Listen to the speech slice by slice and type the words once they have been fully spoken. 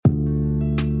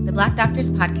The Black Doctors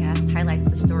podcast highlights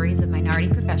the stories of minority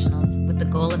professionals with the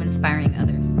goal of inspiring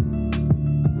others.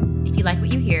 If you like what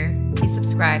you hear, please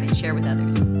subscribe and share with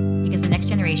others, because the next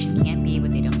generation can't be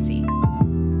what they don't see.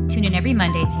 Tune in every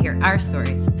Monday to hear our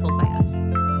stories told by us.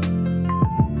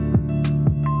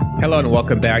 Hello and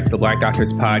welcome back to the Black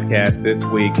Doctors podcast. This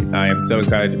week, I am so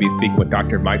excited to be speaking with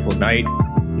Dr. Michael Knight.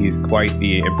 He's quite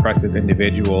the impressive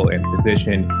individual and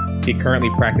physician. He currently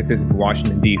practices in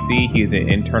Washington, D.C. He is an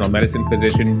internal medicine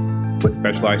physician with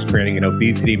specialized training in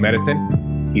obesity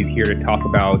medicine. He's here to talk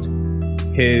about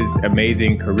his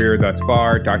amazing career thus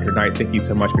far. Dr. Knight, thank you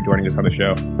so much for joining us on the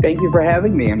show. Thank you for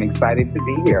having me. I'm excited to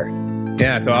be here.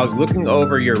 Yeah, so I was looking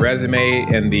over your resume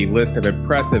and the list of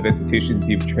impressive institutions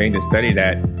you've trained and studied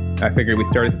at. I figured we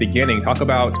start at the beginning. Talk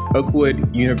about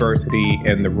Oakwood University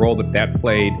and the role that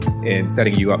played in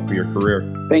setting you up for your career.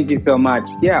 Thank you so much.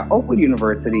 Yeah, Oakwood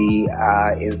University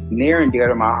is near and dear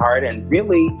to my heart and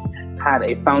really had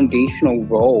a foundational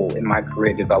role in my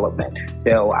career development.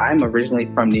 So I'm originally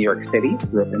from New York City,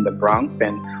 lived in the Bronx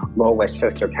and Lower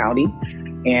Westchester County,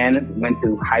 and went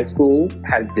to high school,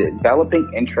 had a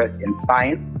developing interest in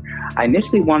science. I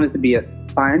initially wanted to be a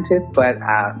scientist, but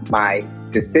my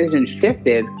decision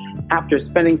shifted after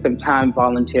spending some time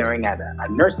volunteering at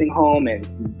a nursing home and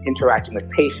interacting with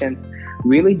patients.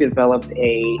 Really developed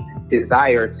a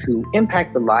desire to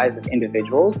impact the lives of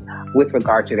individuals with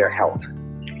regard to their health.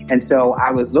 And so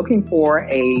I was looking for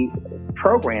a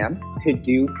program to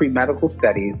do pre-medical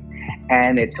studies,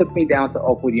 and it took me down to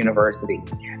Oakwood University.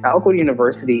 Now, Oakwood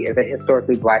University is a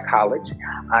historically Black college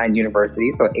and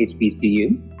university, so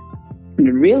HBCU. And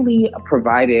it really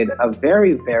provided a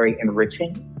very, very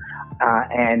enriching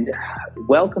and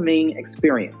welcoming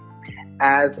experience.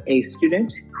 As a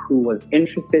student who was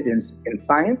interested in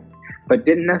science, but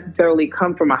didn't necessarily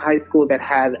come from a high school that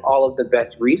had all of the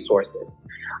best resources,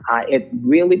 it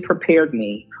really prepared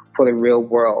me for the real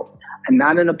world, and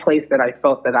not in a place that I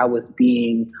felt that I was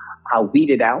being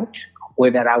weeded out or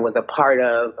that I was a part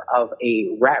of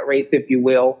a rat race, if you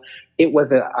will. It was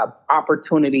an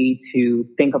opportunity to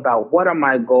think about what are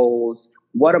my goals,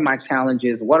 what are my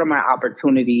challenges, what are my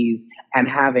opportunities, and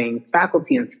having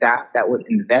faculty and staff that would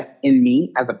invest in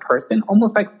me as a person,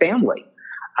 almost like family.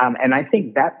 And I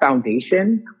think that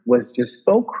foundation was just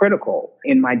so critical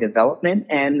in my development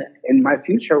and in my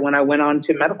future when I went on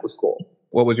to medical school.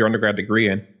 What was your undergrad degree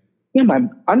in? Yeah, my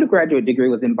undergraduate degree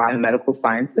was in biomedical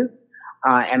sciences.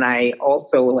 And I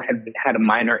also had a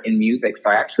minor in music. So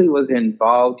I actually was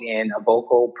involved in a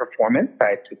vocal performance.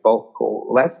 I took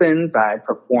vocal lessons. I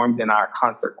performed in our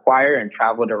concert choir and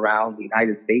traveled around the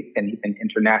United States and even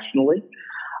internationally,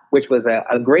 which was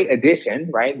a great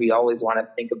addition, right? We always want to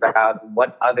think about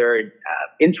what other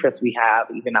interests we have,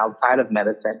 even outside of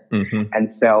medicine. Mm-hmm.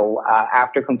 And so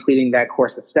after completing that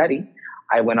course of study,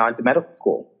 I went on to medical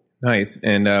school. Nice.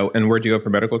 And where'd you go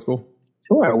for medical school?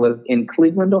 Sure. I was in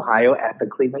Cleveland, Ohio at the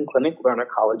Cleveland Clinic Lerner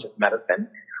College of Medicine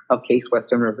of Case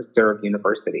Western Reserve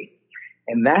University.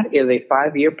 And that is a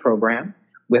 5-year program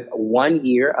with 1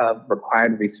 year of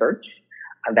required research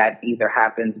that either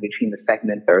happens between the second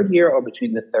and third year or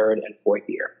between the third and fourth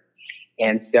year.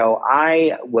 And so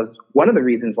one of the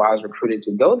reasons why I was recruited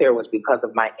to go there was because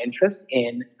of my interest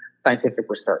in scientific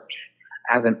research.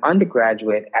 As an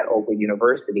undergraduate at Oakwood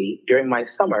University, during my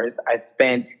summers, I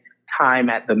spent time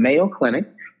at the Mayo Clinic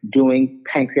doing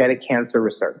pancreatic cancer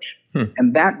research.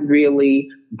 And that really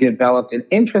developed an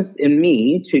interest in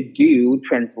me to do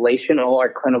translational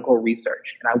or clinical research.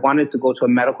 And I wanted to go to a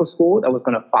medical school that was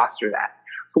going to foster that.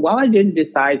 So while I didn't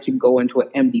decide to go into an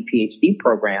MD PhD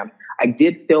program, I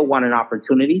did still want an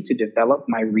opportunity to develop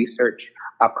my research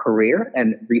career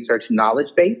and research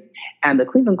knowledge base. And the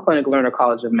Cleveland Clinic Lerner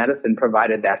College of Medicine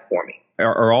provided that for me.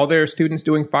 Are all their students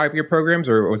doing 5-year programs,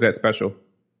 or was that special?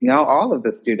 No, all of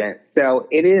the students. So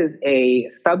it is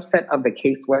a subset of the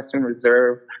Case Western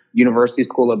Reserve University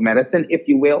School of Medicine, if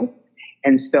you will.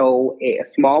 And so a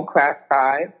small class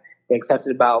size, they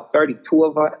accepted about 32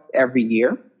 of us every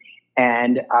year.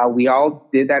 And we all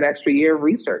did that extra year of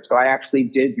research. So I actually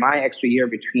did my extra year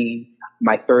between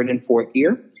my third and fourth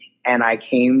year. And I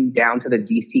came down to the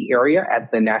DC area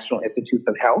at the National Institutes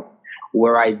of Health,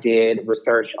 where I did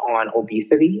research on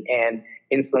obesity and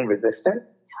insulin resistance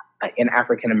in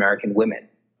African-American women.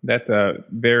 That's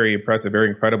very impressive, very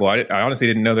incredible. I honestly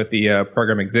didn't know that the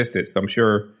program existed. So I'm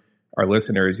sure our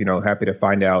listeners, happy to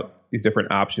find out these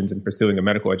different options in pursuing a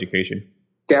medical education.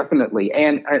 Definitely.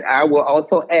 And I will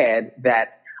also add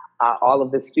that all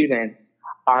of the students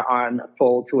are on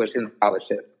full tuition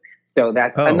scholarships. So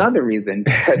that's another reason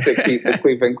to keep the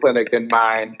Cleveland Clinic in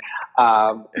mind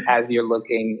as you're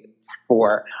looking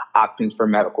for options for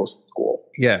medical school.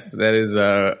 Yes, that is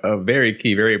a very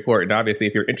key, very important. Obviously,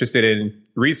 if you're interested in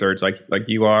research like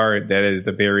you are, that is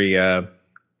a very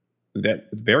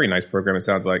nice program, it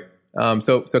sounds like.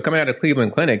 So coming out of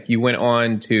Cleveland Clinic, you went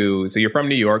on to, so you're from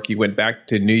New York, you went back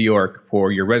to New York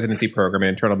for your residency program in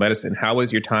internal medicine. How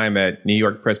was your time at New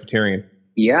York Presbyterian?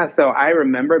 Yeah, so I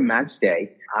remember match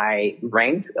day. I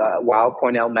ranked Weill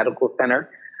Cornell Medical Center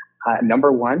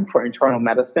 #1 for internal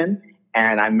medicine.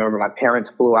 And I remember my parents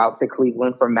flew out to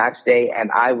Cleveland for match day,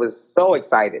 and I was so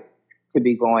excited to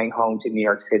be going home to New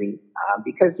York City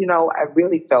because, I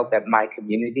really felt that my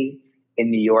community in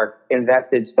New York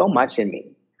invested so much in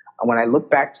me. When I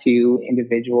look back to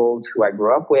individuals who I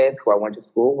grew up with, who I went to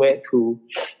school with, who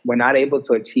were not able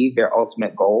to achieve their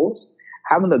ultimate goals,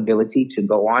 having the ability to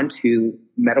go on to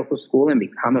medical school and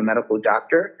become a medical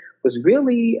doctor was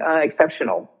really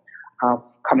exceptional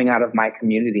coming out of my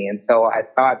community. And so I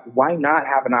thought, why not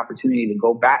have an opportunity to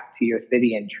go back to your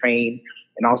city and train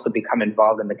and also become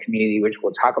involved in the community, which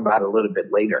we'll talk about a little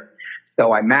bit later.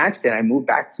 So I matched and I moved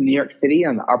back to New York City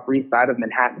on the Upper East Side of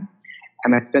Manhattan.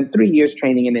 And I spent 3 years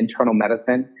training in internal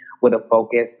medicine with a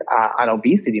focus on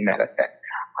obesity medicine.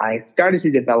 I started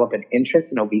to develop an interest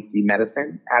in obesity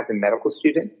medicine as a medical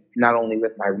student, not only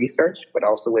with my research, but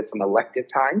also with some elective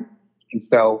time. And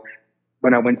so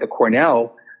when I went to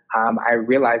Cornell, I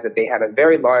realized that they had a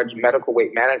very large medical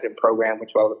weight management program,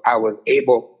 which I was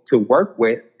able to work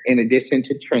with in addition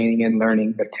to training and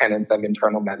learning the tenets of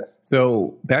internal medicine.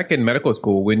 So back in medical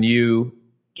school, when you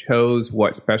chose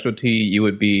what specialty you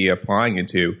would be applying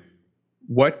into,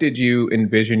 what did you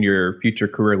envision your future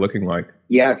career looking like?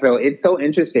 Yeah, so it's so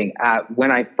interesting.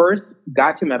 When I first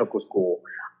got to medical school,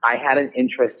 I had an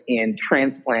interest in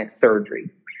transplant surgery.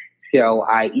 So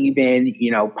I even,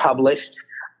 published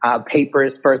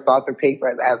papers, first author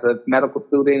papers as a medical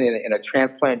student in a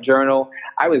transplant journal.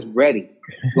 I was ready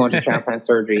to go into transplant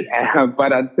surgery.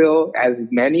 But until, as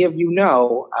many of you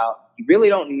know, you really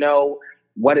don't know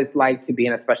what it's like to be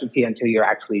in a specialty until you're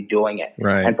actually doing it.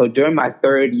 Right. And so during my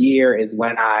third year is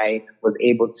when I was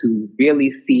able to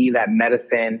really see that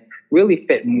medicine really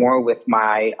fit more with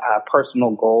my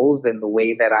personal goals and the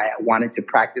way that I wanted to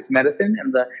practice medicine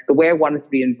and the way I wanted to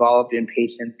be involved in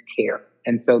patients' care.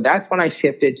 And so that's when I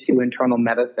shifted to internal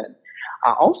medicine.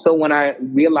 Also, when I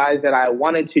realized that I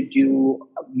wanted to do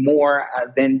more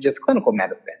than just clinical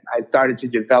medicine, I started to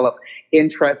develop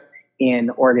interest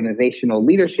in organizational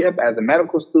leadership. As a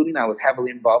medical student, I was heavily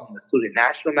involved in the Student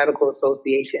National Medical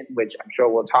Association, which I'm sure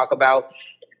we'll talk about.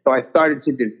 So I started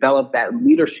to develop that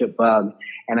leadership bug.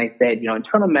 And I said,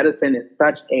 internal medicine is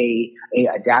such a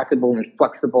adaptable and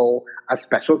flexible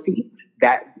specialty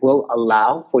that will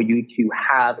allow for you to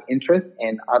have interest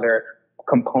in other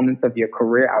components of your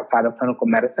career outside of clinical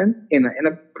medicine in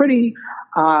a pretty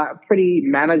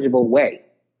manageable way.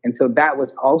 And so that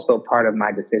was also part of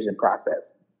my decision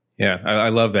process. Yeah, I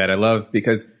love that. I love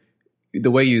because the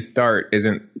way you start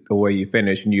isn't the way you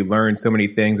finish, and you learn so many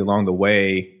things along the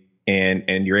way,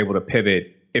 and you're able to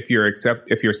pivot if you're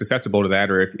susceptible to that,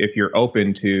 or if you're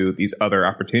open to these other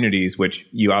opportunities, which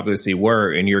you obviously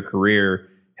were, and your career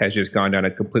has just gone down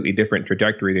a completely different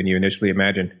trajectory than you initially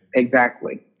imagined.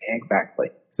 Exactly.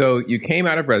 So you came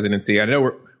out of residency. I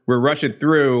know we're rushing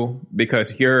through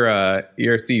because your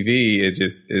CV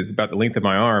is about the length of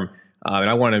my arm. And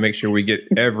I want to make sure we get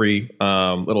every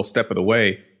little step of the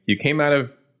way. You came out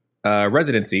of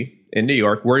residency in New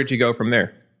York. Where did you go from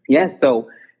there? Yes. So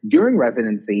during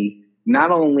residency,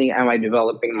 not only am I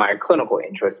developing my clinical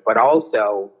interest, but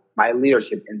also my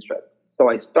leadership interest. So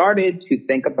I started to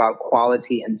think about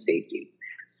quality and safety.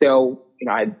 So,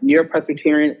 New York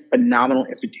Presbyterian is a phenomenal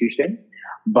institution,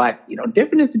 but,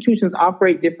 different institutions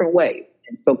operate different ways.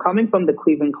 And so coming from the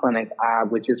Cleveland Clinic,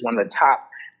 which is one of the top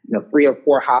 3 or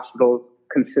 4 hospitals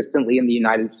consistently in the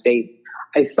United States,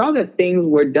 I saw that things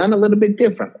were done a little bit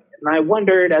differently. And I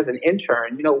wondered as an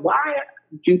intern, why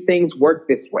do things work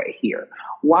this way here?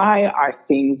 Why are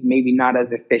things maybe not as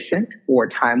efficient or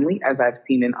timely as I've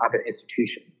seen in other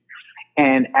institutions?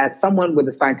 And as someone with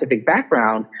a scientific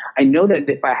background, I know that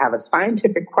if I have a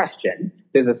scientific question,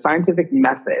 there's a scientific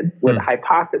method with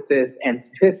hypothesis and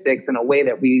statistics in a way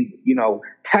that we,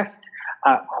 test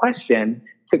a question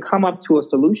to come up to a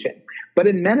solution. But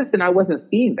in medicine, I wasn't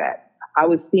seeing that. I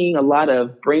was seeing a lot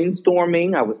of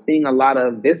brainstorming. I was seeing a lot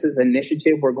of, this is an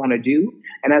initiative we're going to do.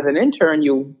 And as an intern,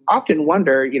 you often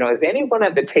wonder, is anyone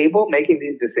at the table making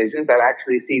these decisions that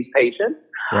actually sees patients?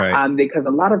 Right. Because a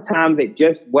lot of times it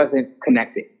just wasn't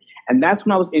connected. And that's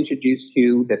when I was introduced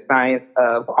to the science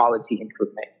of quality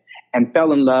improvement and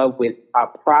fell in love with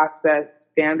a process,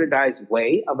 standardized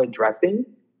way of addressing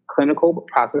clinical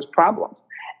process problems.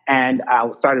 And I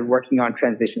started working on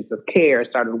transitions of care,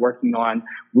 started working on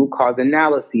root cause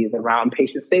analyses around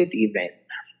patient safety events.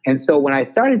 And so when I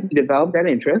started to develop that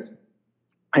interest,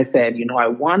 I said, I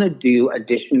want to do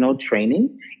additional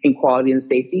training in quality and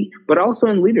safety, but also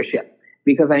in leadership,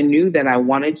 because I knew that I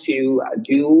wanted to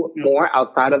do more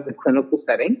outside of the clinical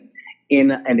setting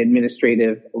in an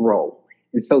administrative role.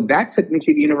 And so that took me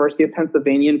to the University of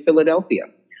Pennsylvania in Philadelphia,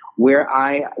 where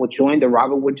I joined the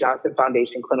Robert Wood Johnson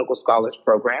Foundation Clinical Scholars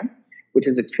Program, which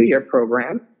is a 2-year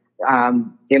program.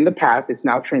 In the past, it's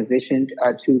now transitioned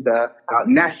to the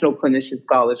National Clinician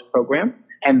Scholars Program.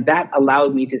 And that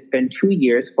allowed me to spend 2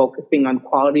 years focusing on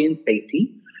quality and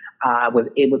safety. I was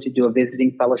able to do a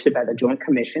visiting fellowship at the Joint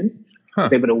Commission. I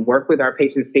was able to work with our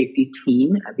patient safety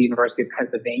team at the University of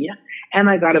Pennsylvania. And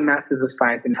I got a Master's of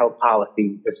Science in Health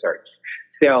Policy Research.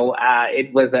 So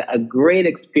it was a great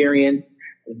experience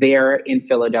there in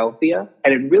Philadelphia.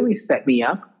 And it really set me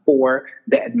up for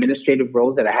the administrative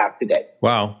roles that I have today.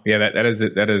 Wow. Yeah, that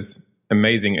is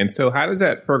amazing. And so how does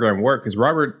that program work? Because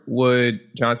Robert Wood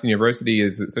Johnson University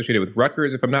is associated with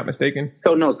Rutgers, if I'm not mistaken.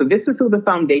 So this is through the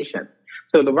foundation.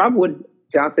 So the Robert Wood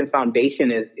Johnson Foundation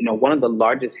is, one of the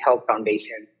largest health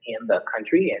foundations in the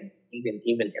country and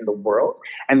even in the world.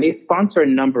 And they sponsor a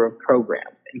number of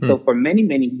programs. And so for many,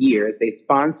 many years, they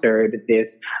sponsored this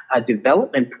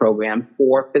development program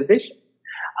for physicians.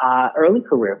 Early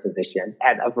career physicians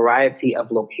at a variety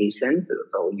of locations.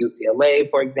 So UCLA,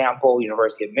 for example,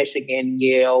 University of Michigan,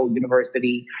 Yale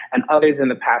University, and others in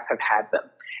the past have had them.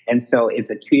 And so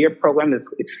it's a 2-year program that's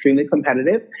extremely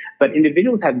competitive, but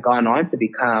individuals have gone on to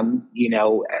become,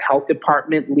 health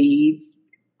department leads,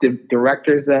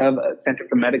 directors of Center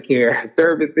for Medicare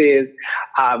Services,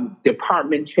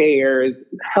 department chairs,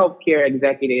 healthcare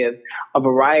executives, a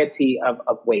variety of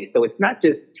ways. So it's not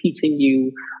just teaching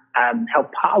you health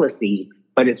policy,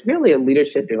 but it's really a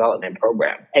leadership development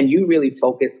program. And you really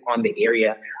focus on the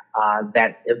area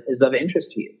that is of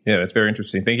interest to you. Yeah, that's very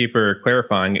interesting. Thank you for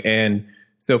clarifying. And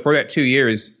so for that 2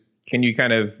 years, can you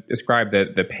kind of describe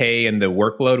the pay and the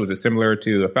workload? Was it similar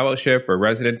to a fellowship or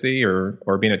residency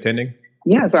or being attending?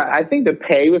 Yeah, so I think the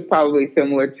pay was probably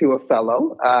similar to a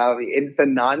fellow. It's a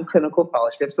non-clinical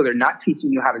fellowship, so they're not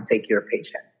teaching you how to take care of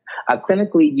patients.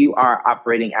 Clinically, you are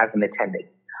operating as an attending.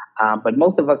 But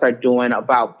most of us are doing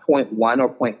about 0.1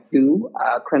 or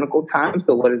 0.2 clinical time.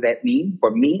 So what does that mean?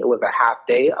 For me, it was a half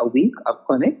day a week of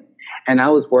clinic, and I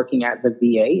was working at the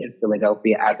VA in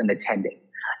Philadelphia as an attending.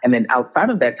 And then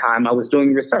outside of that time, I was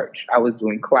doing research. I was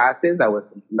doing classes. I was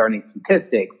learning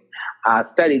statistics,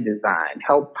 study design,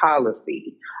 health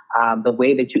policy, the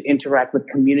way that you interact with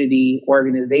community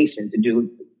organizations to do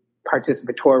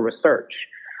participatory research,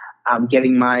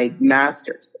 getting my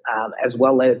master's, as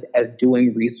well as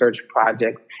doing research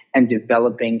projects and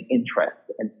developing interests.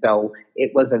 And so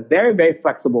it was a very, very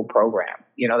flexible program.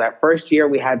 That first year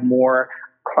we had more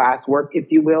classwork,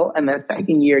 if you will. And the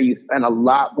second year you spent a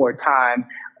lot more time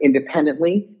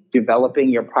independently developing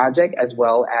your project as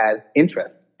well as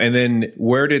interests. And then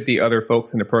where did the other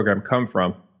folks in the program come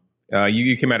from?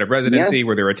 You came out of residency. Yes.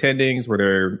 Were there attendings? Were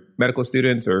there medical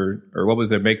students or what was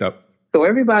their makeup? So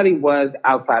everybody was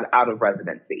out of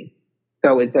residency.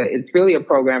 So it's really a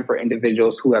program for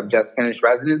individuals who have just finished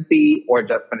residency or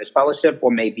just finished fellowship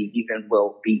or maybe even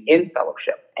will be in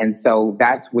fellowship. And so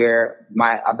that's where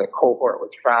my other cohort was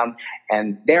from.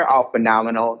 And they're all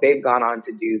phenomenal. They've gone on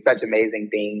to do such amazing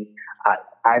things,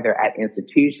 either at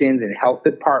institutions and health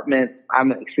departments.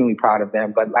 I'm extremely proud of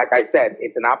them. But like I said,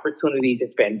 it's an opportunity to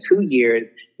spend 2 years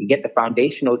to get the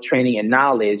foundational training and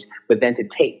knowledge, but then to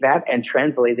take that and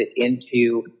translate it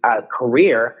into a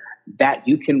career that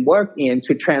you can work in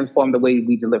to transform the way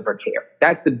we deliver care.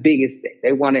 That's the biggest thing.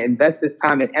 They want to invest this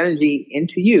time and energy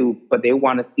into you, but they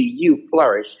want to see you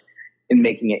flourish in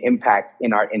making an impact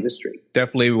in our industry.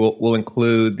 Definitely, we'll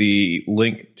include the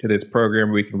link to this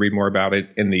program. We can read more about it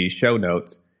in the show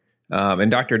notes.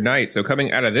 And Dr. Knight, so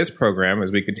coming out of this program,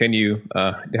 as we continue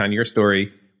down your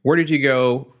story, where did you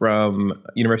go from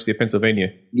University of Pennsylvania?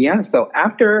 Yeah, so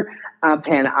after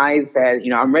Penn, I said,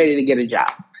 I'm ready to get a job.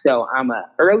 So I'm an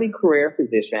early career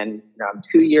physician. I'm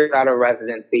 2 years out of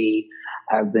residency.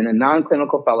 I've been a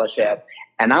non-clinical fellowship,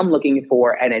 and I'm looking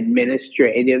for an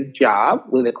administrative job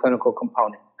with a clinical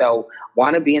component. So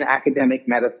want to be in academic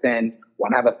medicine,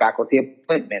 want to have a faculty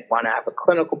appointment, want to have a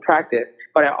clinical practice,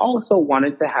 but I also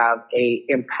wanted to have a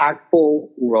impactful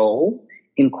role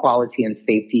in quality and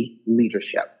safety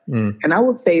leadership. And I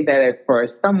will say that for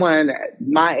someone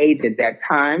my age at that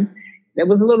time, that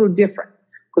was a little different.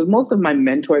 Because most of my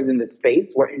mentors in the space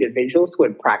were individuals who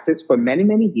had practiced for many,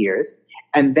 many years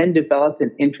and then developed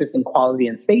an interest in quality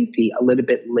and safety a little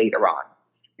bit later on.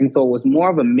 And so it was more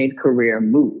of a mid-career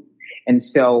move. And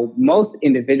so most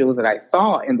individuals that I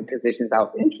saw in the positions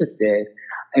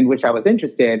in which I was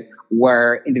interested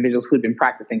were individuals who had been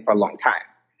practicing for a long time.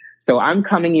 So I'm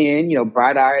coming in,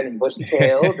 bright-eyed and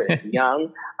bushy-tailed, a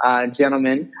young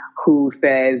gentleman who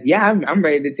says, yeah, I'm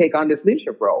ready to take on this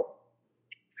leadership role.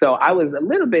 So I was a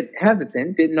little bit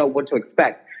hesitant, didn't know what to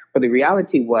expect. But the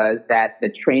reality was that the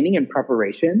training and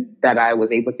preparation that I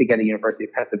was able to get at the University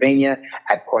of Pennsylvania,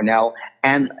 at Cornell,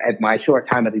 and at my short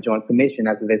time at the Joint Commission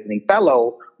as a visiting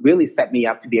fellow really set me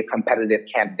up to be a competitive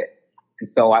candidate. And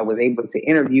so I was able to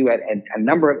interview at a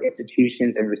number of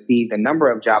institutions and receive a number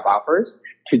of job offers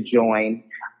to join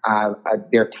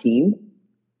their team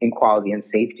in quality and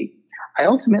safety. I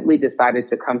ultimately decided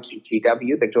to come to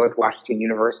GW, the George Washington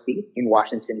University in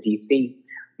Washington, D.C.,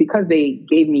 because they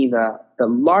gave me the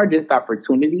largest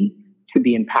opportunity to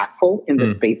be impactful in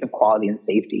the space of quality and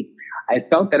safety. I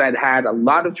felt that I'd had a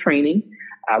lot of training,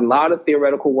 a lot of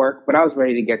theoretical work, but I was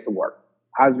ready to get to work.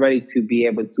 I was ready to be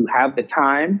able to have the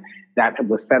time that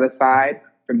was set aside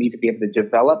for me to be able to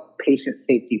develop patient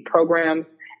safety programs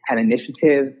and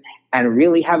initiatives and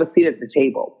really have a seat at the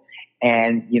table.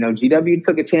 And, GW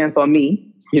took a chance on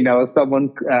me,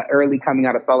 someone early coming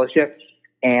out of fellowship.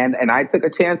 And I took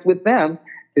a chance with them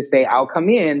to say, I'll come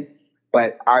in,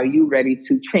 but are you ready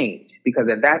to change? Because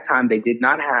at that time, they did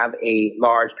not have a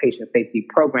large patient safety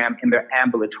program in their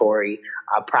ambulatory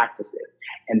practices.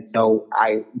 And so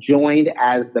I joined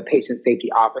as the patient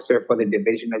safety officer for the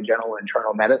Division of General and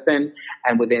Internal Medicine.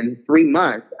 And within 3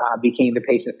 months, became the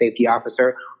patient safety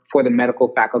officer for the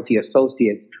Medical Faculty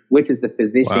Associates, which is the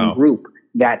physician group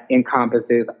that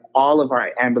encompasses all of our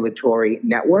ambulatory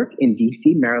network in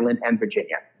DC, Maryland, and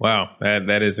Virginia. Wow,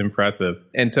 that is impressive.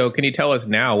 And so can you tell us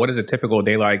now, what is a typical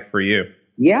day like for you?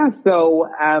 Yeah, so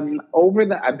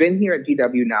I've been here at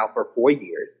GW now for 4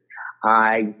 years.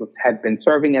 I had been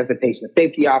serving as a patient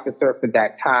safety officer for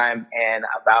that time, and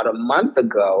about a month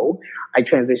ago, I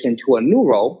transitioned to a new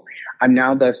role. I'm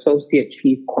now the Associate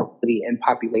Chief Quality and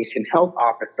Population Health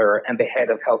Officer and the Head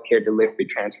of Healthcare Delivery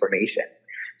Transformation.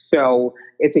 So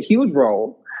it's a huge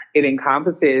role. It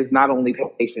encompasses not only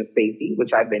patient safety,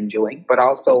 which I've been doing, but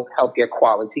also healthcare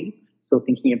quality. So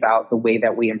thinking about the way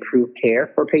that we improve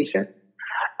care for patients,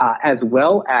 as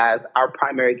well as our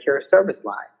primary care service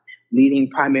line, leading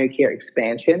primary care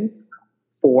expansion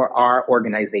for our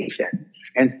organization.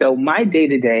 And so my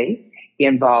day-to-day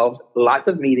involves lots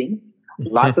of meetings,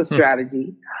 lots of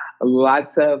strategy,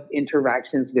 lots of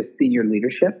interactions with senior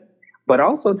leadership, but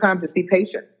also time to see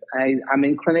patients. I'm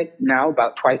in clinic now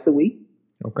about twice a week.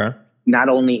 Okay. Not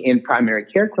only in primary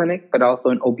care clinic, but also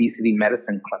in obesity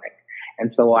medicine clinic.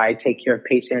 And so I take care of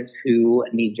patients who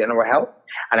need general health.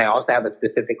 And I also have a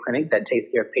specific clinic that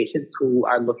takes care of patients who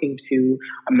are looking to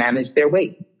manage their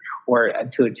weight or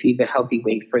to achieve a healthy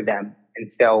weight for them.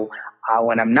 And so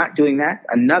when I'm not doing that,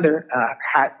 another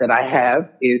hat that I have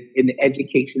is in the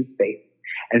education space.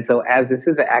 And so as this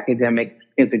is an academic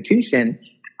institution,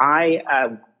 I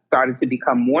started to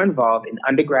become more involved in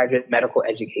undergraduate medical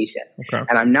education. Okay.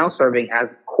 And I'm now serving as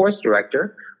course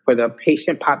director for the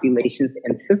Patient Populations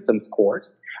and Systems course,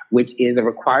 which is a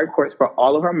required course for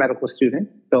all of our medical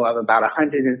students. So I have about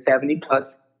 170 plus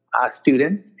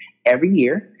students every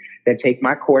year that take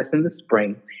my course in the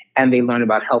spring, and they learn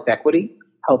about health equity,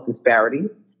 health disparities,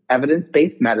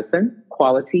 evidence-based medicine,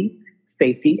 quality,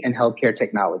 safety, and healthcare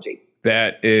technology.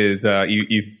 That is,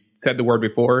 you've said the word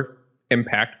before,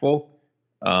 impactful.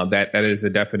 That is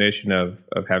the definition of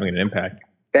having an impact.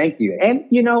 Thank you. And,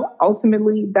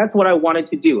 ultimately, that's what I wanted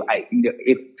to do.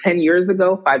 If 5 years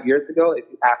ago, if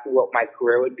you asked me what my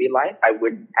career would be like, I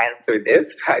wouldn't answer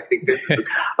this. I think this is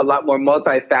a lot more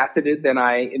multifaceted than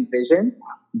I envisioned.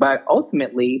 But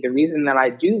ultimately, the reason that I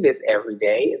do this every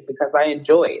day is because I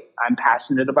enjoy it. I'm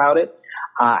passionate about it.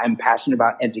 I'm passionate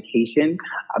about education,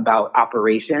 about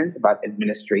operations, about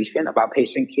administration, about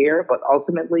patient care. But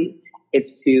ultimately,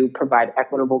 it's to provide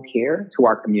equitable care to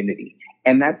our community.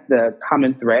 And that's the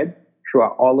common thread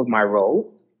throughout all of my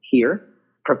roles here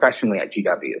professionally at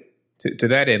GW. To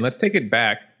that end, let's take it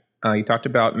back. You talked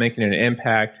about making an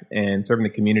impact and serving the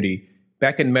community.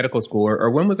 Back in medical school,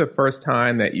 or when was the first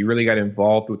time that you really got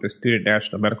involved with the Student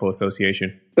National Medical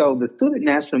Association? So the Student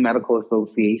National Medical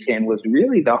Association was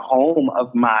really the home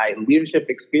of my leadership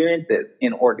experiences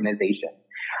in organizations.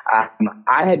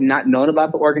 I had not known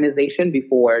about the organization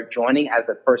before joining as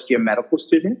a first-year medical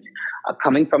student.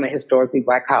 Coming from a historically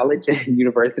Black college and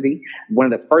university,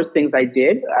 one of the first things I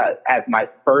did as my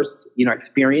first,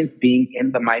 experience being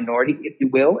in the minority, if you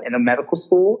will, in a medical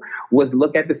school, was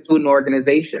look at the student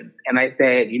organizations. And I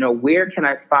said, where can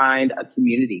I find a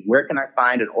community? Where can I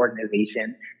find an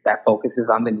organization that focuses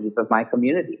on the needs of my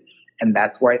community? And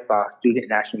that's where I saw Student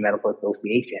National Medical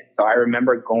Association. So I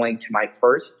remember going to my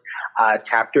first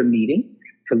chapter meeting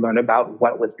to learn about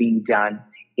what was being done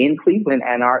in Cleveland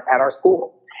and at our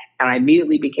school. And I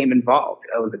immediately became involved.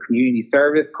 I was a community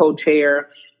service co-chair.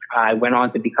 I went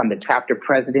on to become the chapter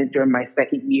president during my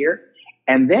second year.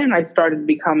 And then I started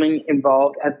becoming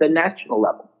involved at the national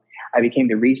level. I became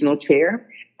the regional chair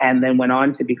and then went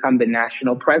on to become the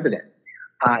national president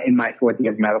in my fourth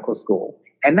year of medical school.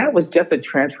 And that was just a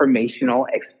transformational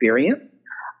experience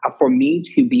for me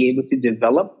to be able to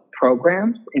develop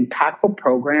programs, impactful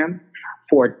programs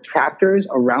for chapters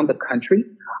around the country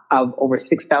of over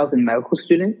 6,000 medical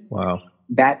students. Wow.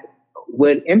 That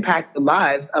would impact the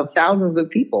lives of thousands of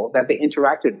people that they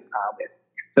interacted with.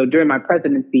 So during my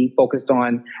presidency, focused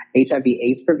on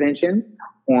HIV/AIDS prevention,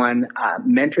 on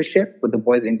mentorship with the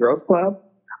Boys and Girls Club,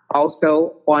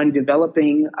 also on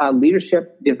developing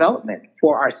leadership development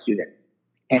for our students,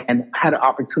 and had an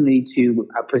opportunity to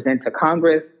present to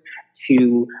Congress,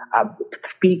 to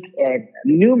speak at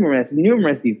numerous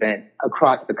events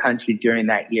across the country during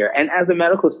that year, and as a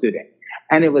medical student.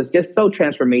 And it was just so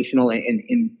transformational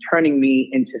in turning me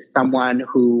into someone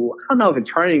who, I don't know if it's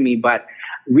turning me, but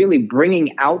really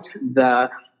bringing out the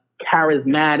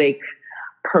charismatic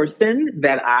person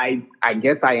that I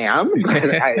guess I am.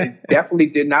 I definitely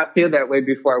did not feel that way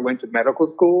before I went to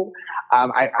medical school.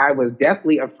 I was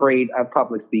definitely afraid of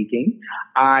public speaking.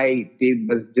 I did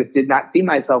not see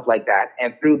myself like that.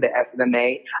 And through the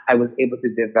SNMA, I was able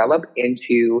to develop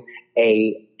into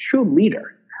a true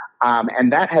leader.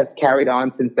 And that has carried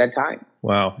on since that time.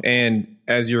 Wow. And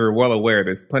as you're well aware,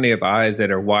 there's plenty of eyes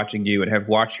that are watching you and have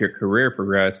watched your career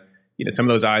progress. Some of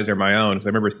those eyes are my own, because I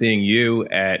remember seeing you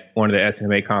at one of the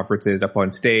SNMA conferences up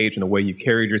on stage, and the way you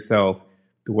carried yourself,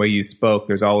 the way you spoke.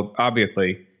 There's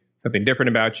obviously something different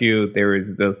about you. There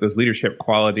is those leadership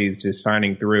qualities just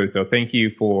shining through. So thank you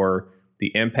for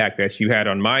the impact that you had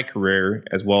on my career,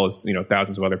 as well as,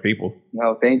 thousands of other people.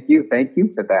 No, thank you. Thank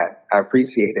you for that. I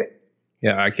appreciate it.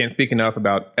 Yeah, I can't speak enough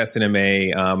about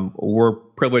SNMA. We're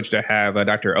privileged to have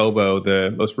Dr. Obo,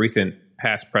 the most recent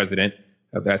past president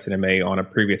of SNMA, on a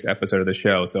previous episode of the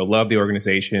show. So love the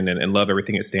organization and love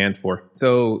everything it stands for.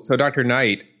 So Dr.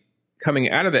 Knight, coming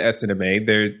out of the SNMA,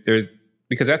 there's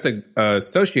because that's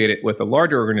associated with a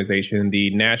larger organization,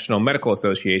 the National Medical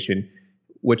Association,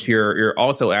 which you're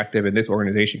also active in this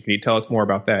organization. Can you tell us more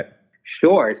about that?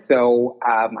 Sure. So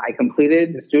I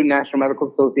completed the Student National Medical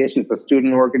Association. It's a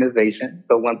student organization.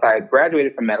 So once I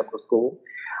graduated from medical school,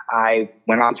 I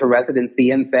went on to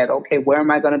residency and said, okay, where am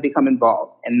I going to become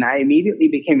involved? And I immediately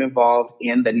became involved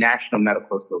in the National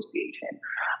Medical Association.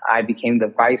 I became the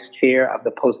vice chair of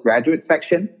the postgraduate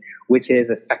section, which is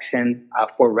a section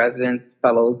for residents,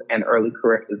 fellows, and early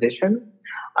career physicians,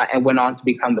 and went on to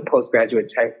become the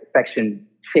postgraduate section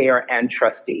chair and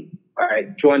trustee. I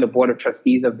joined the board of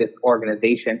trustees of this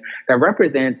organization that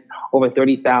represents over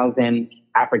 30,000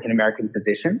 African-American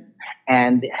physicians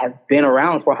and has been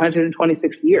around for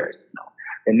 126 years.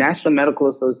 The National Medical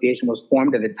Association was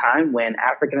formed at a time when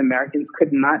African-Americans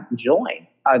could not join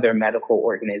other medical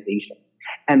organizations.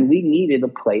 And we needed a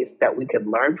place that we could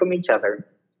learn from each other,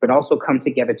 but also come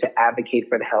together to advocate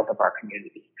for the health of our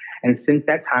community. And since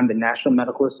that time, the National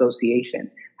Medical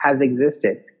Association has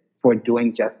existed for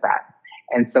doing just that.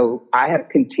 And so I have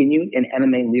continued in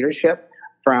NMA leadership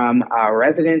from a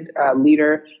resident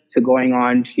leader to going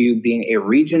on to being a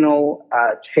regional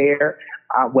chair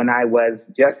when I was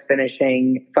just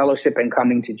finishing fellowship and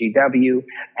coming to GW.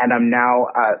 And I'm now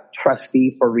a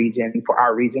trustee for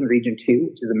our region, Region 2,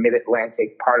 which is a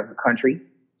mid-Atlantic part of the country,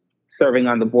 serving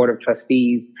on the board of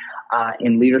trustees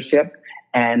in leadership.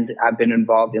 And I've been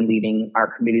involved in leading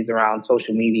our committees around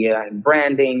social media and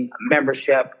branding,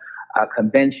 membership,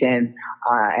 convention,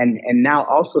 and now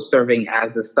also serving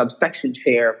as the subsection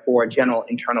chair for general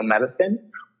internal medicine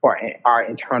for our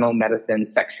internal medicine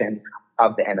section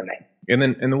of the NMA. And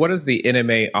then what does the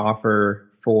NMA offer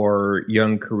for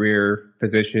young career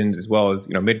physicians as well as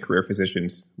mid-career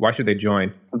physicians? Why should they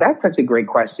join? That's such a great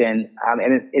question,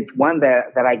 and it's one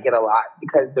that I get a lot,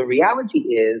 because the reality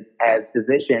is, as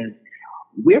physicians,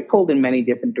 we're pulled in many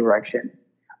different directions.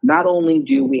 Not only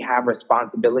do we have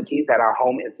responsibilities at our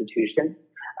home institutions,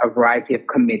 a variety of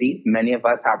committees. Many of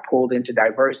us are pulled into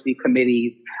diversity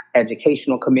committees,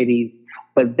 educational committees,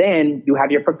 But then you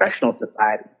have your professional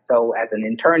society. So as an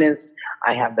internist,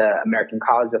 I have the American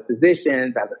College of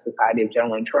Physicians, I have the Society of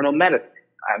General Internal Medicine,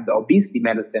 I have the Obesity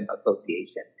Medicine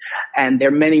Association, and there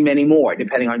are many, many more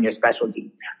depending on your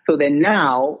specialty. So then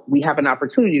now we have an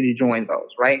opportunity to join those,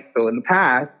 right? So in the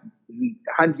past,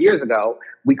 100 years ago,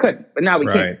 we couldn't, but now we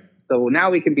can. So now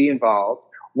we can be involved.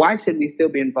 Why should we still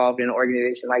be involved in an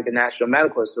organization like the National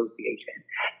Medical Association?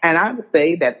 And I would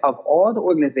say that of all the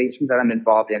organizations that I'm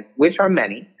involved in, which are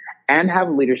many, and have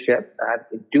leadership, I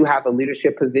do have a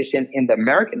leadership position in the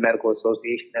American Medical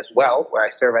Association as well, where I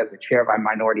serve as the chair of our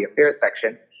Minority Affairs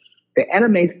section. The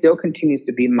NMA still continues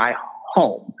to be my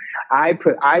home. I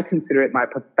consider it my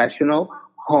professional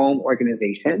home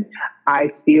organization.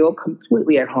 I feel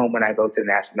completely at home when I go to the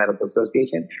National Medical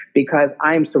Association because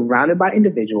I am surrounded by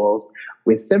individuals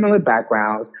with similar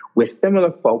backgrounds, with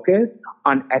similar focus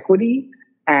on equity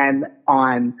and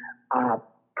on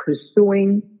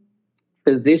pursuing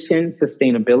physician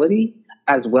sustainability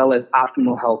as well as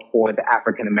optimal health for the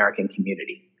African American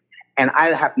community. And I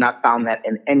have not found that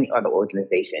in any other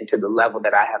organization to the level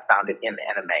that I have found it in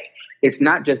the NMA. It's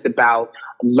not just about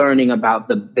learning about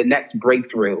the next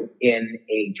breakthrough in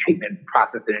a treatment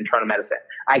process in internal medicine.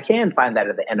 I can find that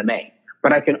at the NMA,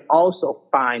 but I can also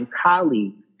find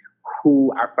colleagues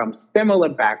who are from similar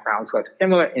backgrounds, who have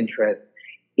similar interests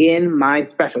in my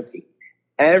specialty.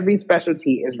 Every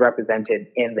specialty is represented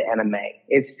in the NMA.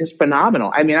 It's just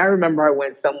phenomenal. I mean, I remember I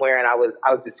went somewhere and I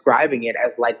was describing it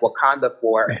as like Wakanda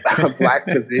for a Black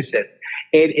physician.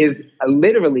 It is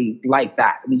literally like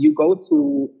that. I mean, you go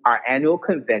to our annual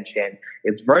convention.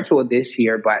 It's virtual this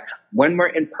year, but when we're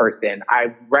in person,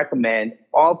 I recommend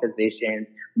all physicians,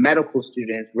 medical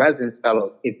students, residents,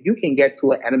 fellows, if you can get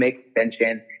to an NMA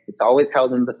convention, it's always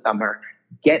held in the summer,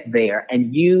 get there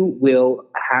and you will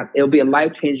it'll be a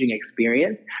life-changing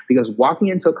experience because walking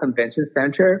into a convention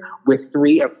center with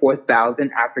 3,000 or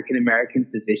 4,000 African-American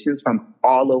physicians from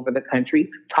all over the country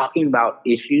talking about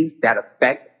issues that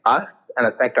affect us and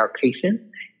affect our patients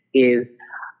is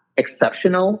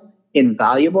exceptional,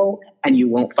 invaluable, and you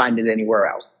won't find it anywhere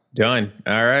else. Done.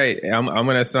 All right. I'm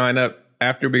going to sign up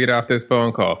after we get off this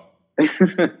phone call.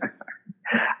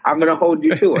 I'm going to hold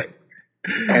you to it.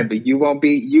 And you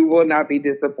will not be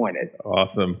disappointed.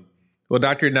 Awesome. Well,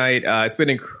 Dr. Knight, it's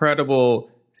been incredible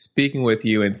speaking with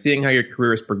you and seeing how your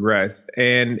career has progressed.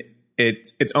 And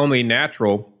it's only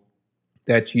natural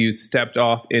that you stepped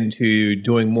off into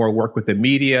doing more work with the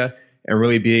media and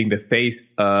really being the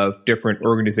face of different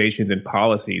organizations and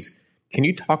policies. Can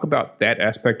you talk about that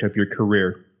aspect of your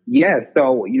career? Yes.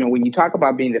 So, when you talk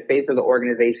about being the face of the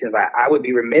organizations, I would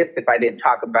be remiss if I didn't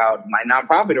talk about my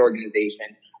nonprofit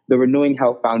organization, the Renewing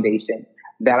Health Foundation,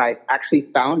 that I actually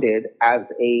founded as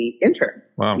a intern.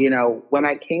 Wow. When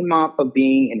I came off of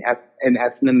being in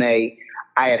SNMA,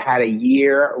 I had a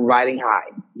year riding high,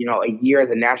 a year as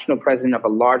a national president of a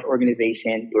large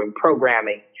organization, doing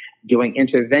programming, doing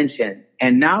intervention.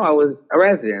 And now I was a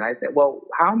resident. I said, well,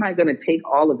 how am I going to take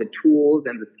all of the tools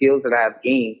and the skills that I've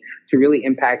gained to really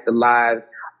impact the lives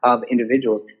of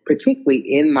individuals, particularly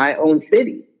in my own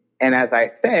city? And as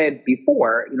I said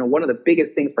before, one of the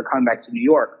biggest things for coming back to New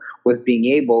York was being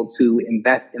able to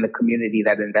invest in the community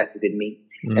that invested in me.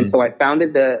 Mm-hmm. And so I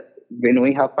founded the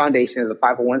Renewing Health Foundation as a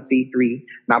 501c3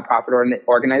 nonprofit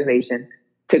organization,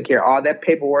 took care of all that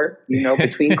paperwork,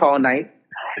 between call nights,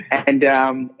 and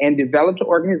developed an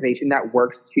organization that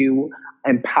works to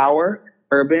empower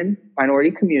urban minority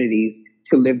communities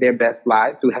to live their best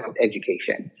lives through health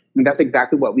education. And that's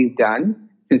exactly what we've done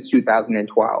since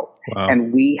 2012. Wow.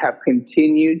 And we have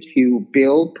continued to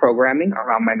build programming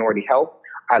around minority health.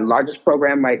 Our largest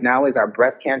program right now is our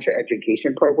breast cancer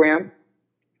education program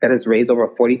that has raised over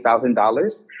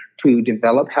 $40,000 to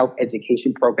develop health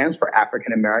education programs for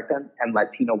African American and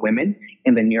Latino women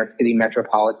in the New York City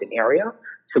metropolitan area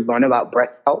to learn about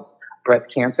breast health, breast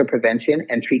cancer prevention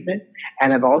and treatment,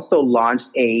 and have also launched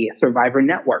a survivor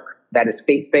network that is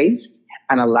faith-based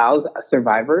and allows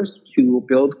survivors to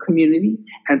build community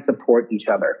and support each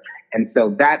other. And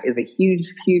so that is a huge,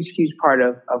 huge, huge part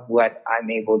of what I'm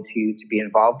able to be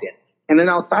involved in. And then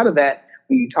outside of that,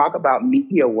 when you talk about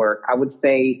media work, I would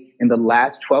say in the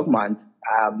last 12 months,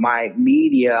 my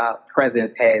media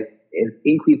presence is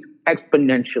increased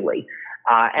exponentially.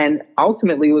 And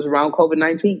ultimately it was around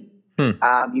COVID-19.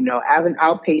 As an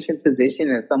outpatient physician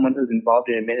and someone who's involved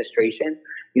in administration,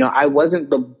 I wasn't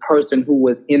the person who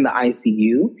was in the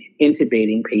ICU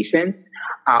intubating patients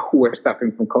who were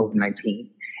suffering from COVID-19.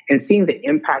 And seeing the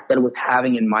impact that it was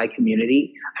having in my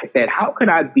community, I said, how could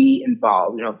I be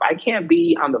involved? If I can't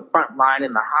be on the front line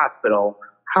in the hospital,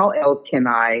 how else can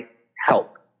I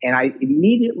help? And I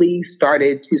immediately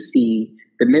started to see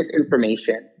the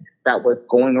misinformation that was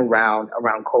going around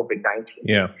COVID-19.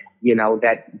 Yeah.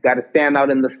 That you got to stand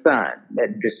out in the sun,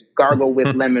 that just gargle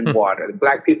with lemon water.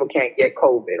 Black people can't get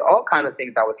COVID, all kind of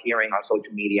things I was hearing on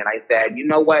social media. And I said, you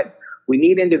know what? We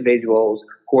need individuals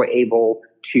who are able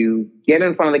to get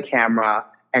in front of the camera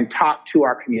and talk to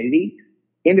our community.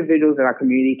 Individuals in our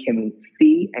community can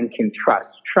see and can trust,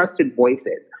 trusted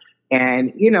voices.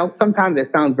 And, sometimes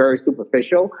it sounds very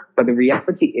superficial, but the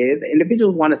reality is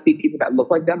individuals want to see people that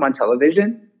look like them on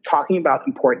television talking about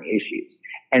important issues.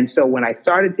 And so when I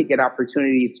started to get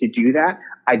opportunities to do that,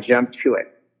 I jumped to it.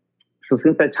 So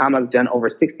since that time, I've done over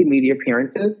 60 media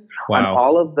appearances on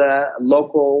all of the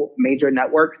local major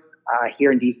networks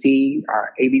here in DC,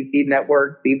 ABC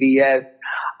Network, CBS,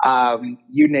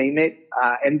 you name it,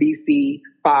 NBC,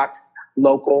 Fox,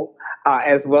 local,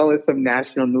 as well as some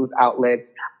national news outlets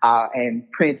and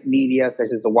print media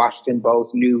such as the Washington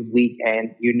Post, Newsweek,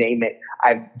 and you name it.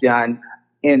 I've done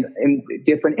in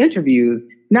different interviews,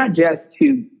 not just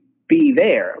to be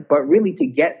there, but really to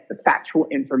get the factual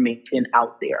information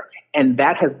out there. And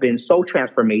that has been so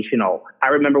transformational. I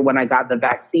remember when I got the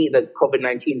vaccine, the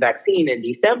COVID-19 vaccine in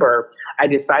December, I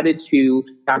decided to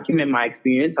document my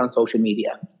experience on social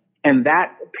media. And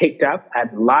that picked up. I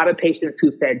had a lot of patients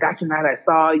who said, Dr. Knight, I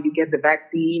saw you get the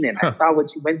vaccine and I saw what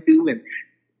you went through, and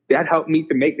that helped me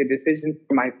to make the decision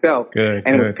for myself. It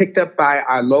was picked up by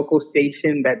our local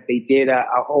station that they did a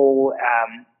whole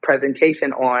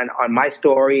presentation on my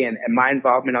story and my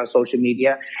involvement on social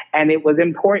media. And it was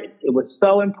important. It was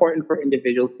so important for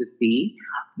individuals to see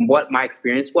what my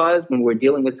experience was when we're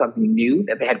dealing with something new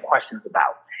that they had questions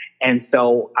about. And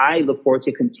so I look forward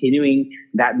to continuing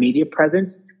that media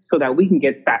presence so that we can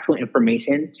get factual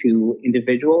information to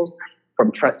individuals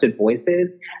from trusted voices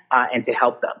and to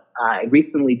help them. I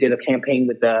recently did a campaign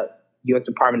with the U.S.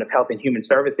 Department of Health and Human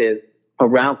Services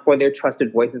for their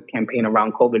Trusted Voices campaign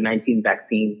around COVID-19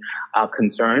 vaccine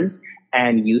concerns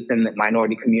and use in the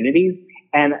minority communities.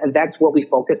 And that's what we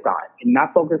focused on, and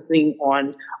not focusing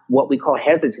on what we call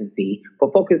hesitancy,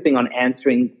 but focusing on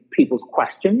answering people's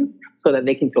questions so that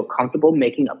they can feel comfortable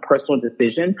making a personal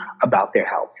decision about their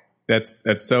health. That's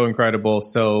so incredible,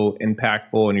 so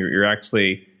impactful, and you're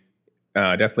actually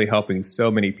definitely helping so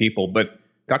many people. But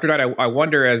Dr. Knight, I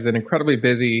wonder, as an incredibly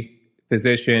busy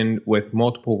physician with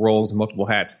multiple roles and multiple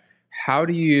hats, how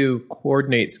do you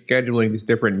coordinate scheduling these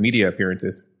different media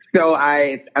appearances? So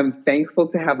I'm thankful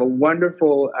to have a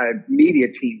wonderful media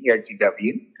team here at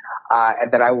GW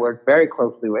that I work very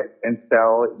closely with. And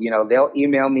so, they'll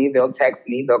email me, they'll text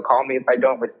me, they'll call me if I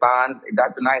don't respond.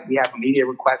 Dr. Knight, we have a media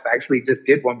request. I actually just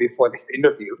did one before this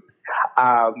interview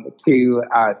to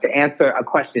answer a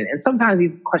question. And sometimes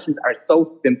these questions are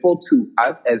so simple to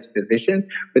us as physicians,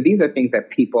 but these are things that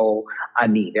people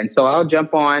need. And so I'll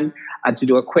jump on to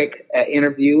do a quick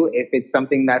interview. If it's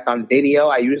something that's on video,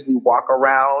 I usually walk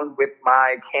around with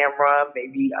my camera,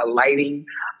 maybe a lighting,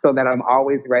 so that I'm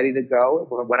always ready to go.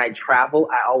 When I travel,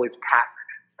 I always pack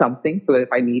something so that if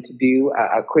I need to do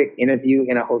a quick interview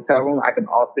in a hotel room, I can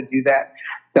also do that.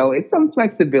 So it's some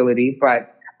flexibility,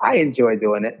 but I enjoy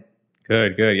doing it.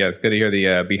 Good. Yeah, it's good to hear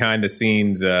the behind the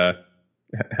scenes,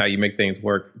 how you make things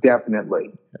work. Definitely.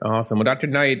 Awesome. Well, Dr.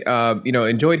 Knight,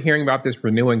 enjoyed hearing about this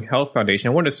Renewing Health Foundation.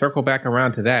 I wanted to circle back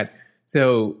around to that.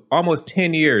 So almost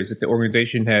 10 years that the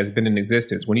organization has been in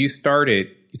existence. When you started,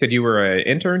 you said you were an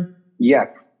intern? Yes,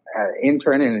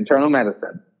 intern in internal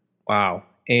medicine. Wow.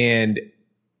 And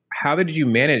how did you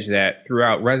manage that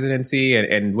throughout residency,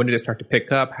 and when did it start to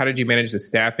pick up? How did you manage the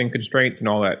staffing constraints and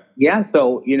all that? Yeah,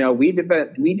 so, we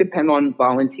depend on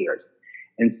volunteers.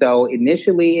 And so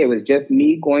initially it was just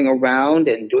me going around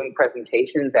and doing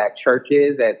presentations at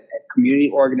churches, at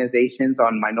community organizations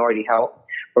on minority health.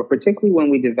 But particularly when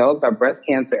we developed our breast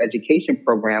cancer education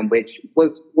program, which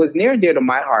was near and dear to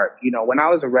my heart. When I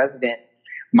was a resident,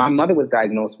 my mother was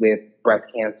diagnosed with breast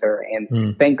cancer,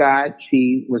 and thank God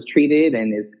she was treated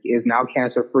and is now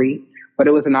cancer free. But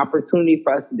it was an opportunity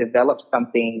for us to develop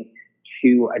something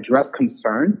to address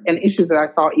concerns and issues that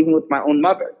I saw even with my own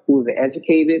mother, who was an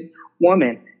educated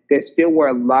woman. There still were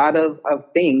a lot of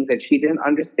things that she didn't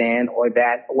understand or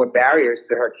that were barriers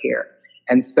to her care.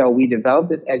 And so we developed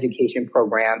this education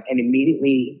program and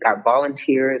immediately got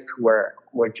volunteers who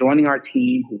were joining our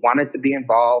team, who wanted to be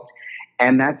involved.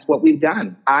 And that's what we've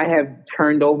done. I have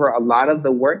turned over a lot of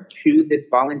the work to this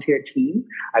volunteer team.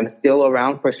 I'm still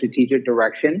around for strategic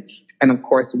direction. And of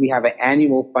course, we have an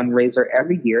annual fundraiser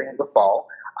every year in the fall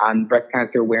on Breast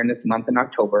Cancer Awareness Month in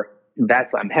October.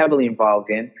 That's what I'm heavily involved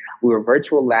in. We were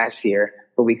virtual last year,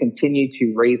 but we continue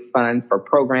to raise funds for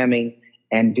programming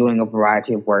and doing a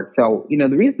variety of work. So, the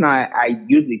reason I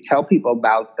usually tell people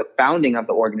about the founding of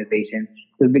the organization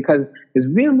is because there's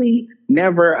really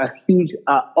never a huge,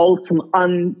 ultimate,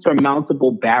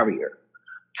 unsurmountable barrier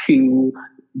to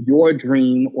your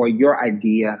dream or your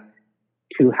idea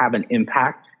to have an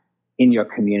impact in your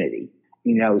community.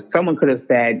 Someone could have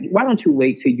said, why don't you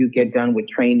wait till you get done with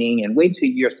training and wait till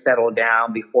you're settled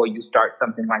down before you start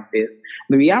something like this?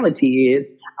 The reality is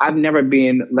I've never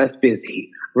been less busy,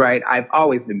 right? I've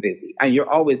always been busy, and you're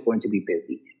always going to be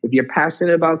busy. If you're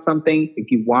passionate about something,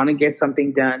 if you want to get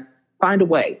something done, find a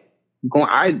way.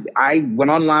 I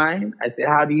went online. I said,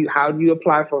 how do you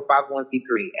apply for a 501c3?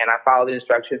 And I followed the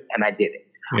instructions and I did it.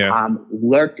 Yeah.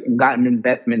 Worked and got an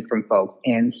investment from folks.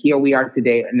 And here we are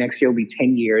today. Next year will be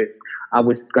 10 years,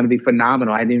 which is going to be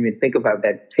phenomenal. I didn't even think about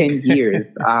that. 10 years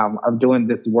of doing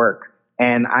this work.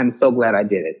 And I'm so glad I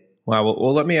did it. Wow.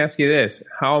 Well, let me ask you this.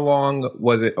 How long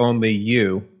was it only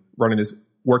you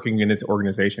working in this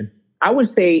organization? I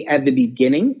would say at the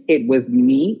beginning, it was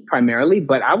me primarily,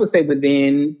 but I would say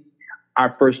within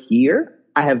our first year,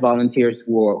 I had volunteers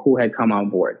who had come on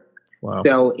board. Wow.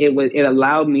 So it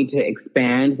allowed me to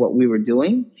expand what we were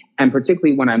doing. And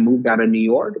particularly when I moved out of New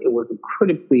York, it was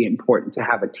critically important to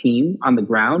have a team on the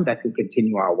ground that could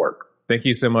continue our work. Thank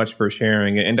you so much for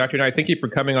sharing. And Dr. Knight, thank you for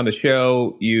coming on the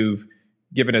show. You've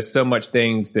given us so much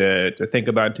things to think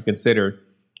about, to consider.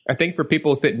 I think for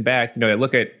people sitting back, they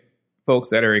look at folks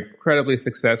that are incredibly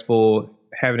successful,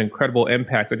 have an incredible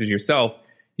impact, such as yourself,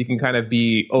 you can kind of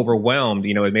be overwhelmed.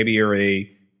 Maybe you're a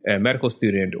medical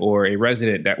student or a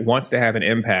resident that wants to have an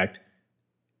impact,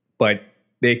 but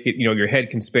they could, your head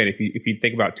can spin if you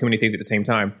think about too many things at the same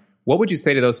time. What would you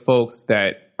say to those folks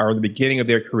that are in the beginning of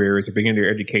their careers or beginning of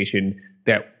their education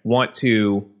that want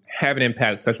to have an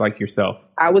impact such like yourself?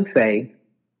 I would say,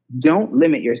 don't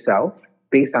limit yourself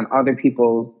based on other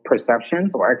people's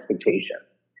perceptions or expectations.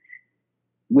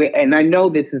 And I know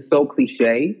this is so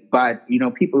cliche, but,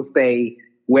 people say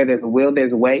where there's a will,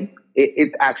 there's a way.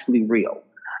 It's actually real.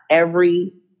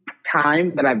 Every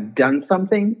time that I've done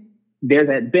something, there's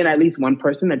been at least one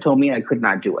person that told me I could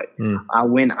not do it.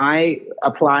 When I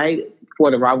applied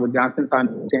for the Robert Johnson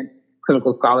Foundation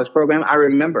Clinical Scholars Program, I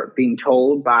remember being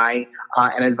told by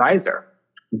an advisor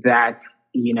that,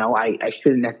 I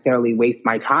shouldn't necessarily waste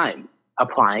my time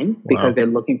applying because they're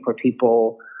looking for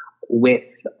people with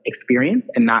experience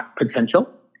and not potential.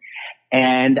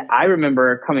 And I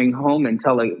remember coming home and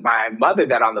telling my mother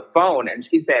that on the phone, and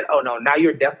she said, "Oh no, now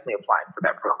you're definitely applying for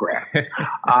that program."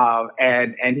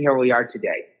 And here we are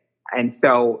today. And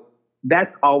so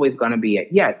that's always going to be it.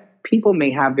 Yes, people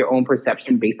may have their own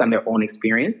perception based on their own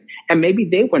experience, and maybe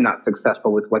they were not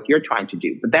successful with what you're trying to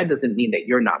do, but that doesn't mean that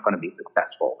you're not going to be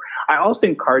successful. I also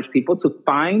encourage people to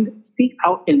seek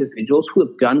out individuals who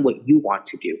have done what you want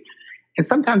to do. And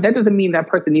sometimes that doesn't mean that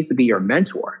person needs to be your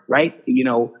mentor, right?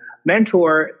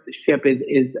 Mentorship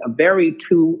is very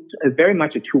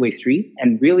much a two-way street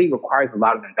and really requires a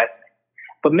lot of investment.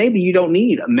 But maybe you don't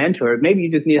need a mentor. Maybe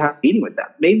you just need to have a meeting with them.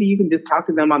 Maybe you can just talk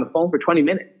to them on the phone for 20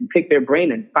 minutes and pick their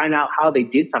brain and find out how they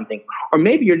did something. Or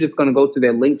maybe you're just going to go to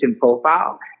their LinkedIn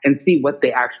profile and see what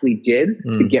they actually did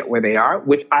to get where they are,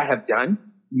 which I have done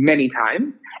many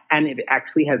times. And it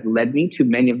actually has led me to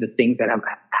many of the things that have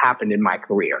happened in my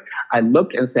career. I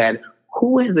looked and said,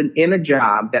 who is in a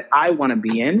job that I want to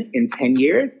be in 10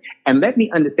 years? And let me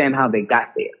understand how they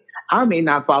got there. I may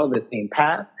not follow the same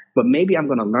path, but maybe I'm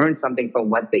going to learn something from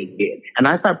what they did. And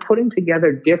I start putting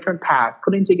together different paths,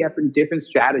 putting together different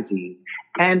strategies,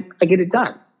 and I get it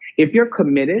done. If you're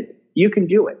committed, you can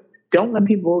do it. Don't let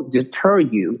people deter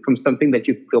you from something that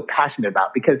you feel passionate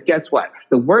about, because guess what?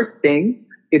 The worst thing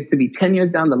is to be 10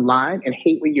 years down the line and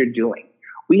hate what you're doing.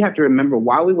 We have to remember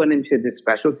why we went into this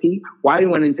specialty, why we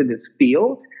went into this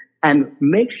field, and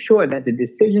make sure that the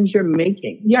decisions you're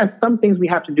making, yes, some things we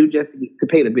have to do just to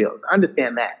pay the bills.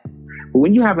 Understand that. But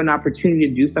when you have an opportunity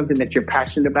to do something that you're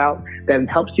passionate about, that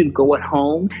helps you go at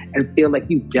home and feel like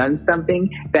you've done something,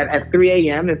 that at 3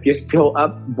 a.m., if you're still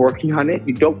up working on it,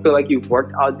 you don't feel like you've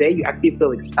worked all day, you actually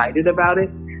feel excited about it,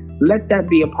 let that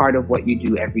be a part of what you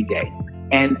do every day.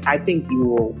 And I think you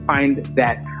will find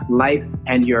that life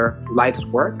and your life's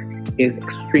work is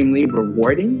extremely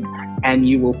rewarding, and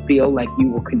you will feel like you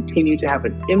will continue to have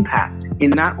an impact in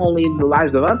not only the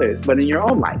lives of others, but in your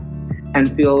own life,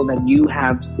 and feel that you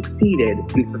have succeeded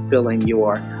in fulfilling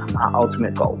your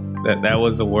ultimate goal. That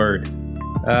was a word.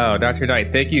 Oh, Dr.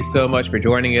 Knight, thank you so much for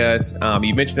joining us.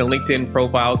 You mentioned the LinkedIn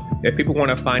profiles. If people want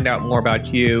to find out more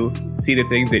about you, see the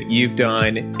things that you've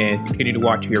done, and continue to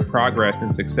watch your progress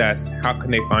and success, how can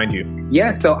they find you?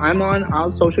 Yeah, so I'm on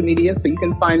all social media. So you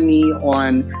can find me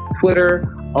on Twitter,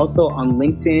 also on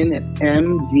LinkedIn at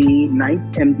MG Knight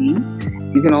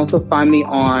MD. You can also find me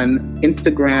on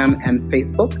Instagram and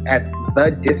Facebook at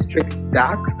The District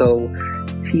Doc. So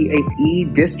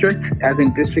THE District, as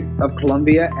in District of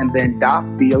Columbia, and then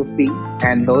DOC, DOC,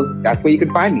 and that's where you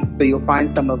can find me. So you'll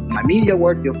find some of my media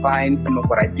work, you'll find some of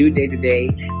what I do day to day,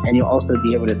 and you'll also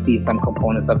be able to see some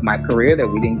components of my career that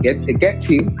we didn't get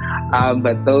to,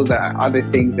 but those are other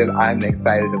things that I'm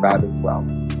excited about as well.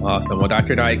 Awesome. Well,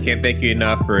 Dr. Knight, I can't thank you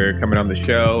enough for coming on the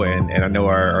show, and I know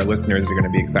our listeners are going to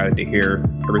be excited to hear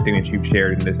everything that you've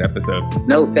shared in this episode.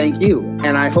 No, thank you.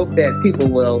 And I hope that people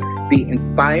will be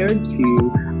inspired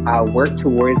to work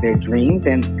towards their dreams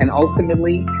and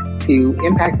ultimately to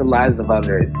impact the lives of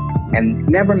others and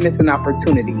never miss an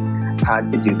opportunity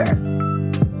to do that.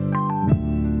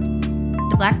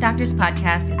 The Black Doctors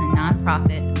Podcast is a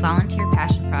nonprofit, volunteer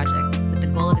passion project with the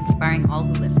goal of inspiring all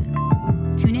who listen.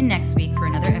 Tune in next week for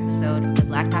another episode of the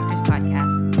Black Doctors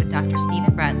Podcast with Dr.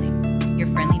 Stephen Bradley.